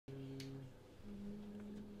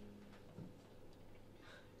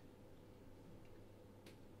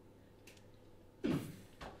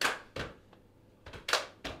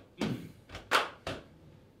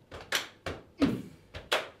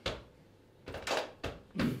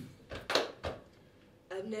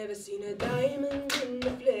never seen a diamond in the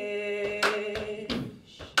flesh.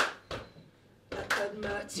 I cut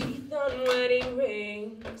my teeth on wedding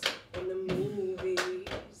rings in the movies,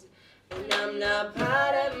 and I'm not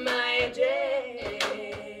proud of my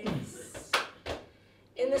dress.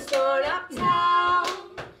 In the store uptown,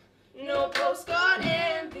 no postcard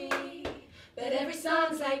envy, but every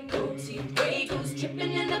song's like gold teeth, gray goose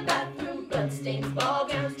dripping in the bathroom, bloodstains, ball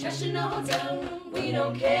gowns, trash in the hotel room. We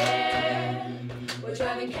don't care. We're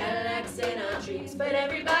driving Cadillacs in our dreams, but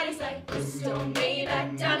everybody's like crystal,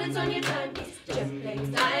 Maybach, diamonds on your timepiece, jet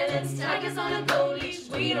planes, islands, tigers on a gold leash.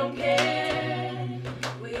 We don't care.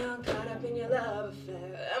 We all caught up in your love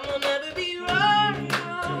affair, and we'll never be royals.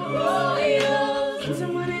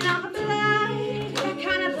 Someone in our life, that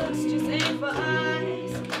kind of looks just ain't for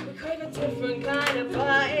us. We crave a different kind of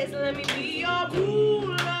vibe. Let me be your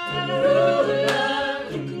ruler.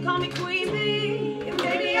 You can call me Queen Bee, and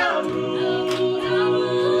baby I'll rule.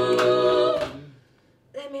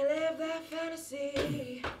 Let me live that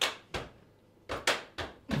fantasy.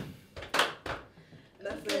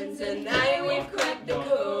 My friends and I, we've cracked the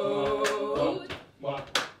code. We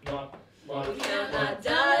count our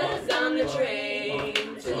dollars on the train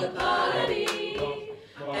to the party,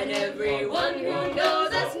 and everyone who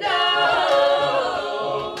knows us knows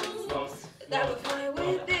that we're fine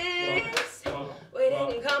with this. We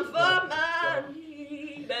didn't come for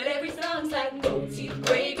money, but every song's like gold teeth,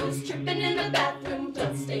 gray goose tripping in the bathroom,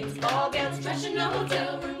 bloodstains, ball gowns, trash in the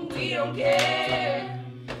hotel room. We don't care.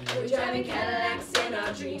 We're driving Cadillacs in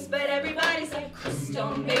our dreams, but everybody's like crystal,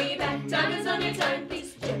 Maybach, diamonds on your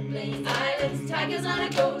timepiece, jet planes, islands, tigers on a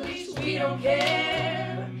gold leash. We don't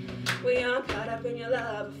care. We aren't caught up in your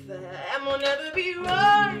love affair, and we'll never be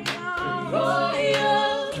royals.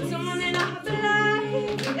 Someone in our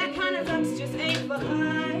life, that kind of looks just ain't for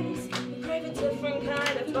us. We crave a different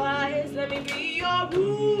kind of vibes. Let me be your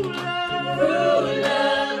ruler.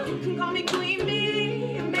 You can call me Queen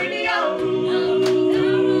Bee, and maybe I'll rule.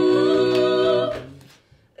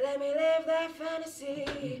 Let me live that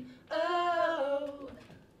fantasy. Oh,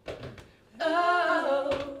 oh,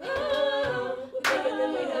 oh. We're bigger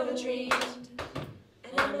than we ever dreamed,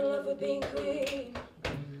 and I'm in love with being queen.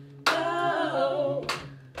 Oh,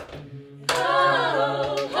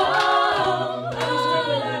 oh, oh, oh. Stay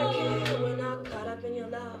without a care. We're not caught up in your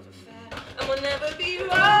love affair, and we'll never be royal.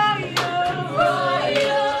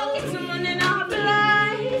 It's someone in our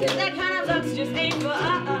life, that kind of looks just ain't for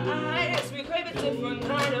us. We crave a different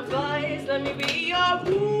kind of vibe. Let me be your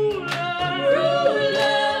ruler.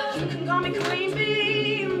 You can call me Queen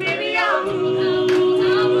Bee, and baby I'll rule.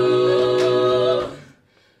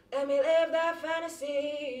 Let me live that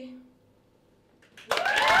fantasy.